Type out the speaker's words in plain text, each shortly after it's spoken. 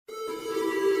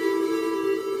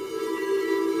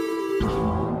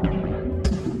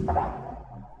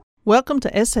Welcome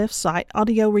to SF Site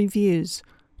Audio Reviews.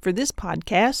 For this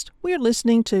podcast, we are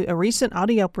listening to a recent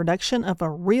audio production of a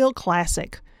real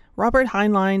classic, Robert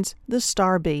Heinlein's The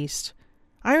Star Beast.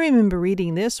 I remember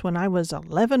reading this when I was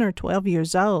 11 or 12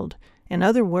 years old, in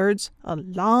other words, a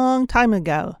long time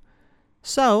ago.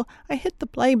 So I hit the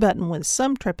play button with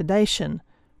some trepidation.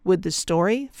 Would the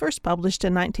story, first published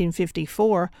in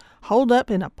 1954, hold up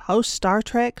in a post-Star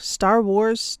Trek, Star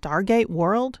Wars, Stargate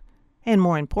world? And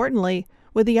more importantly,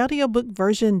 would the audiobook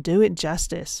version do it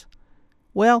justice?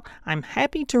 Well, I'm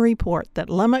happy to report that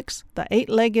Lummox, the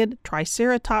 8-legged,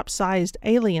 triceratops-sized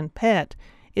alien pet,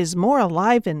 is more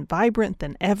alive and vibrant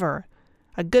than ever.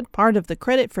 A good part of the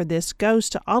credit for this goes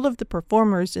to all of the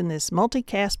performers in this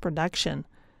multicast production.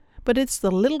 But it's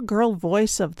the little girl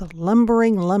voice of the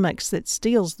lumbering Lummox that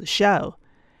steals the show.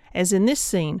 As in this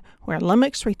scene, where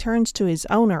Lummox returns to his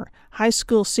owner, high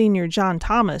school senior John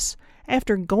Thomas,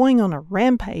 after going on a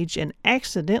rampage and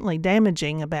accidentally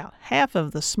damaging about half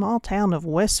of the small town of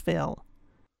Westville.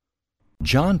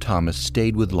 John Thomas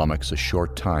stayed with Lummox a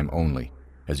short time only,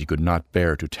 as he could not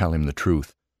bear to tell him the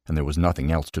truth, and there was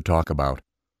nothing else to talk about.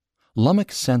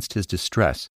 Lummox sensed his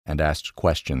distress and asked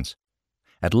questions.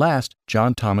 At last,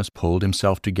 John Thomas pulled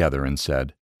himself together and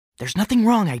said, "There's nothing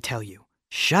wrong, I tell you.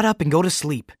 Shut up and go to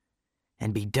sleep.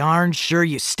 And be darned sure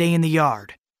you stay in the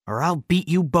yard, or I'll beat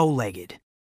you bow-legged."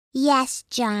 Yes,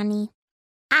 Johnny.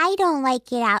 I don't like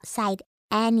it outside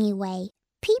anyway.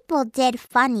 People did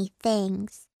funny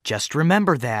things. Just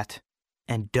remember that,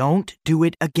 and don't do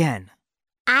it again.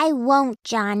 I won't,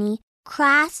 Johnny.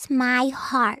 Cross my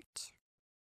heart.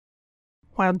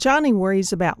 While Johnny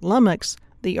worries about Lummox,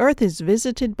 the Earth is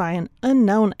visited by an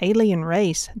unknown alien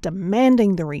race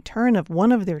demanding the return of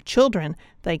one of their children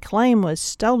they claim was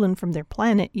stolen from their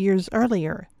planet years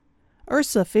earlier.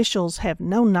 Earth's officials have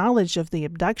no knowledge of the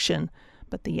abduction,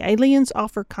 but the aliens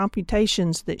offer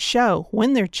computations that show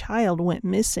when their child went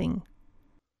missing.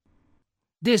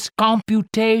 This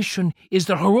computation is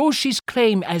the Hiroshi's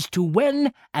claim as to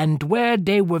when and where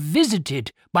they were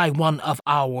visited by one of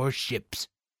our ships.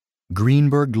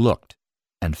 Greenberg looked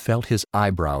and felt his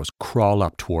eyebrows crawl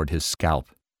up toward his scalp.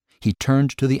 He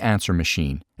turned to the answer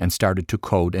machine and started to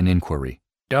code an inquiry.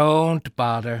 Don't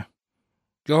bother.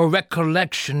 Your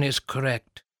recollection is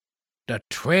correct. The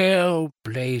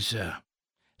Trailblazer.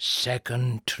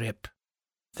 Second trip.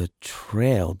 The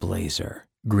Trailblazer,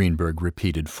 Greenberg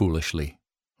repeated foolishly.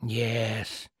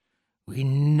 Yes. We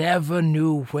never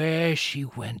knew where she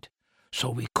went,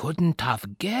 so we couldn't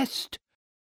have guessed.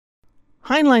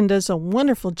 Heinlein does a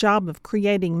wonderful job of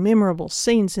creating memorable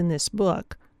scenes in this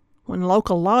book. When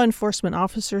local law enforcement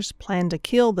officers plan to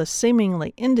kill the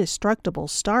seemingly indestructible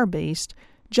Star Beast,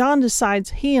 John decides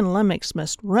he and Lummox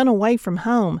must run away from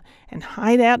home and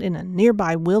hide out in a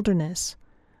nearby wilderness.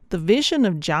 The vision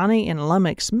of Johnny and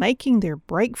Lummox making their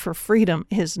break for freedom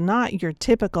is not your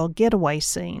typical getaway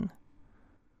scene.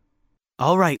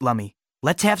 All right, Lummy,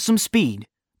 let's have some speed,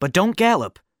 but don't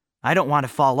gallop. I don't want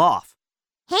to fall off.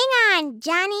 Hang on,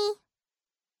 Johnny.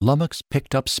 Lummox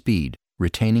picked up speed,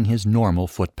 retaining his normal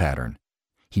foot pattern.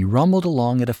 He rumbled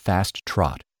along at a fast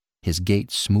trot, his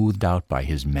gait smoothed out by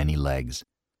his many legs.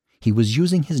 He was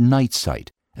using his night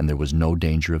sight, and there was no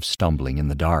danger of stumbling in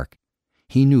the dark.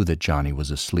 He knew that Johnny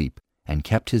was asleep and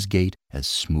kept his gait as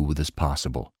smooth as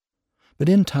possible. But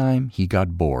in time he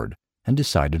got bored and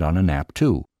decided on a nap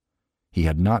too. He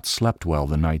had not slept well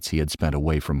the nights he had spent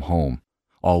away from home,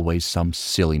 always some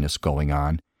silliness going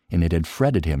on, and it had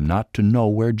fretted him not to know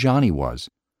where Johnny was.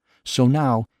 So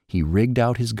now he rigged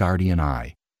out his guardian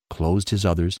eye, closed his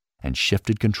others, and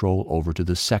shifted control over to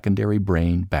the secondary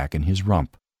brain back in his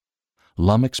rump.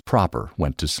 Lummox proper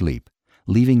went to sleep,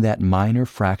 leaving that minor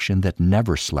fraction that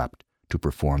never slept to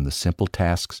perform the simple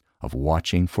tasks of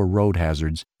watching for road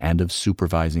hazards and of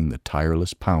supervising the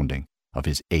tireless pounding of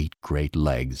his 8 great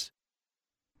legs.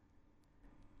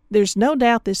 There's no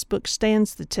doubt this book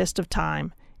stands the test of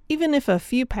time, even if a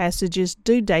few passages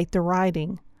do date the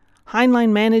writing.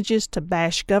 Heinlein manages to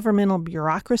bash governmental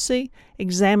bureaucracy,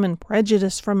 examine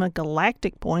prejudice from a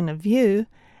galactic point of view,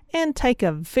 and take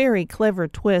a very clever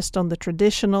twist on the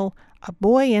traditional "a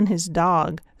boy and his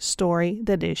dog" story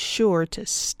that is sure to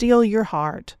steal your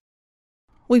heart.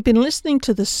 We've been listening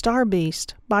to The Star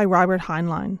Beast by Robert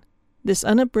Heinlein. This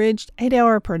unabridged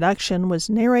 8-hour production was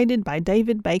narrated by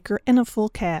David Baker and a full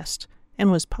cast,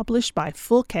 and was published by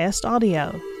Full Cast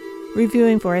Audio.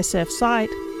 Reviewing for SF Site,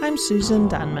 I'm Susan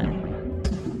Dunman.